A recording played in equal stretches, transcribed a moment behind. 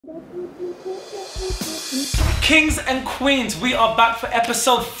Kings and queens, we are back for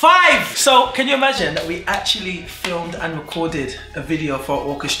episode 5. So can you imagine that we actually filmed and recorded a video for our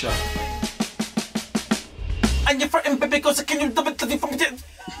orchestra? And you're frightened, baby, because can you do it to the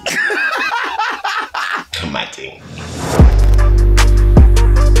my thing.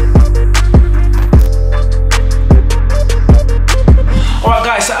 Alright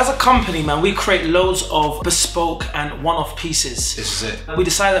guys, so as a company, man, we create loads of bespoke and one-off pieces. This is it. We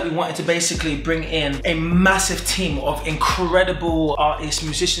decided that we wanted to basically bring in a massive team of incredible artists,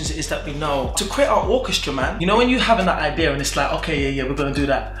 musicians it is that we know to create our orchestra, man. You know when you having that idea and it's like, okay, yeah, we're gonna do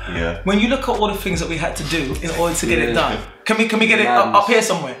that. Yeah. When you look at all the things that we had to do in order to get it done, can we get it up here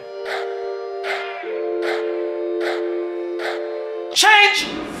somewhere? Change!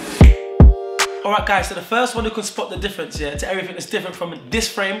 Alright guys, so the first one who can spot the difference, yeah, to everything that's different from this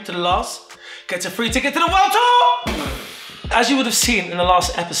frame to the last, gets a free ticket to the world tour! As you would have seen in the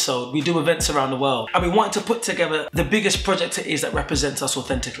last episode, we do events around the world and we wanted to put together the biggest project it is that represents us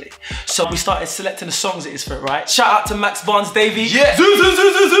authentically. So we started selecting the songs it is for it, right? Shout out to Max Barnes Davey, yeah.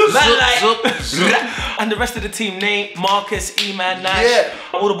 And the rest of the team, Nate, Marcus, E-Man, Nash, yeah.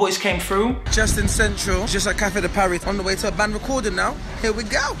 All the boys came through. Justin Central, just at Cafe de Paris, on the way to a band recording now. Here we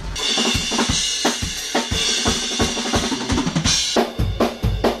go.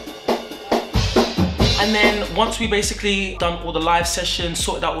 And then once we basically done all the live sessions,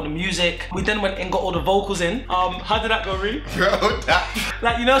 sorted out all the music, we then went and got all the vocals in. How did that go, Ree?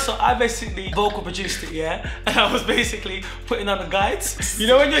 Like, you know, so I basically vocal produced it, yeah? And I was basically putting on the guides. You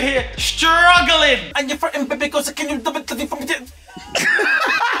know when you're here struggling and you're frightened, baby, because can you do it to the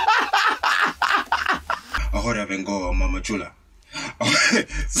Ahora vengo, Mama Chula.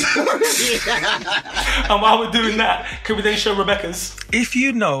 And while we're doing that, can we then show Rebecca's? If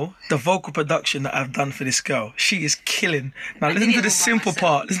you know the vocal production that I've done for this girl, she is killing. Now listen to the simple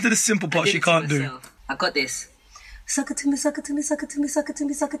part. Listen to the simple part she can't do. I got this. Suck it to me, suck it to me, suck it to me, suck it to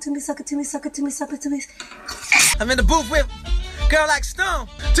me, suck it to me, suck it to me, suck it to me, suck it to me. I'm in the booth with girl like Stone.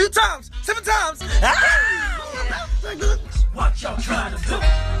 2 times, 7 times. What y'all trying to do?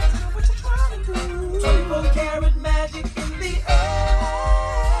 What you trying to do? 24-karat magic in the air.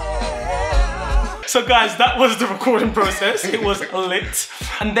 So guys, that was the recording process. It was lit.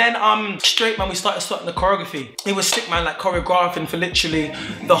 And then straight man, we started the choreography. It was sick, man, like choreographing for literally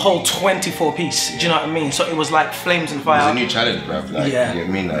the whole 24 piece. Do you know what I mean? So it was like flames and fire. It was a new challenge, bruv. Like, yeah. You know what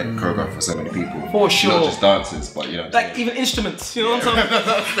I mean? Like, choreograph for so many people. For sure. Not just dancers, but you know. Like even instruments, you know what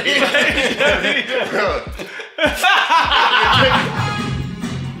I'm saying?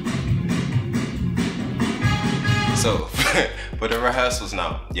 So, for the rehearsals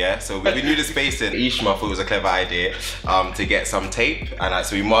now, yeah? So we knew the spacing. Heshima thought it was a clever idea to get some tape, and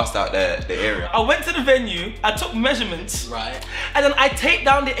so we masked out the area. I went to the venue, I took measurements, right, and then I taped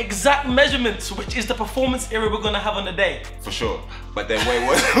down the exact measurements, which is the performance area we're gonna have on the day. For sure. But then what it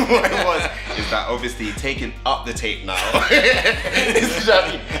was is that obviously taking up the tape now,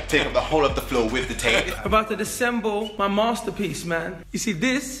 take up the whole of the floor with the tape. I'm about to assemble my masterpiece, man. You see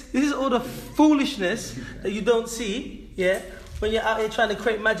this is all the foolishness that you don't see, yeah, when you're out here trying to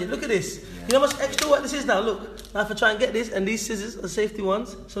create magic. Look at this. You know how much extra work this is now? Look, now if I try and get this, and these scissors are safety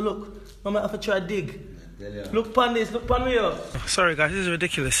ones, so look, I might have to try to dig. Look pan this, look pan me up. Sorry guys, this is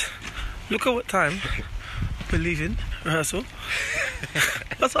ridiculous. Look at what time we're leaving rehearsal.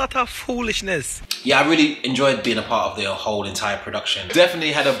 That's utter foolishness. Yeah, I really enjoyed being a part of the whole entire production.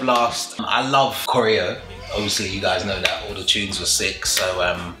 Definitely had a blast. I love choreo. Obviously, you guys know that all the tunes were sick. So,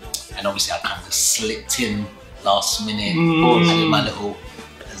 and obviously I kind of slipped in last minute. Added my little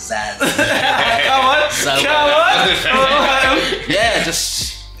pizzazz. Come on, so, come on. Yeah,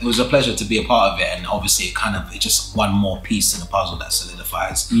 it was a pleasure to be a part of it, and obviously it's just one more piece in the puzzle that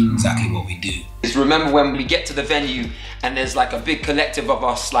solidifies exactly what we do. Just remember when we get to the venue and there's like a big collective of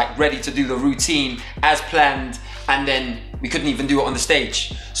us like ready to do the routine as planned, and then we couldn't even do it on the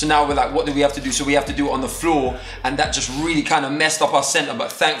stage. So now we're like, what do we have to do? So we have to do it on the floor, and that just really kind of messed up our center,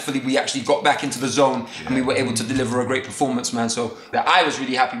 but thankfully we actually got back into the zone and we were able to deliver a great performance, man. So I was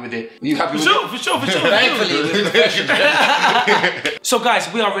really happy with it. Were you happy with it? For sure. Thankfully, it was professional. So guys,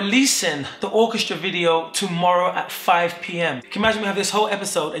 we are releasing the orchestra video tomorrow at 5 p.m. Can you imagine we have this whole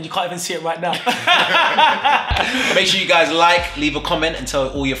episode and you can't even see it right now? Make sure you guys like, leave a comment, and tell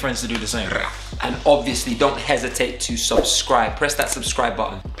all your friends to do the same. And obviously, don't hesitate to subscribe. Press that subscribe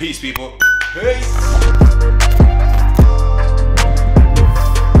button. Peace, people. Peace.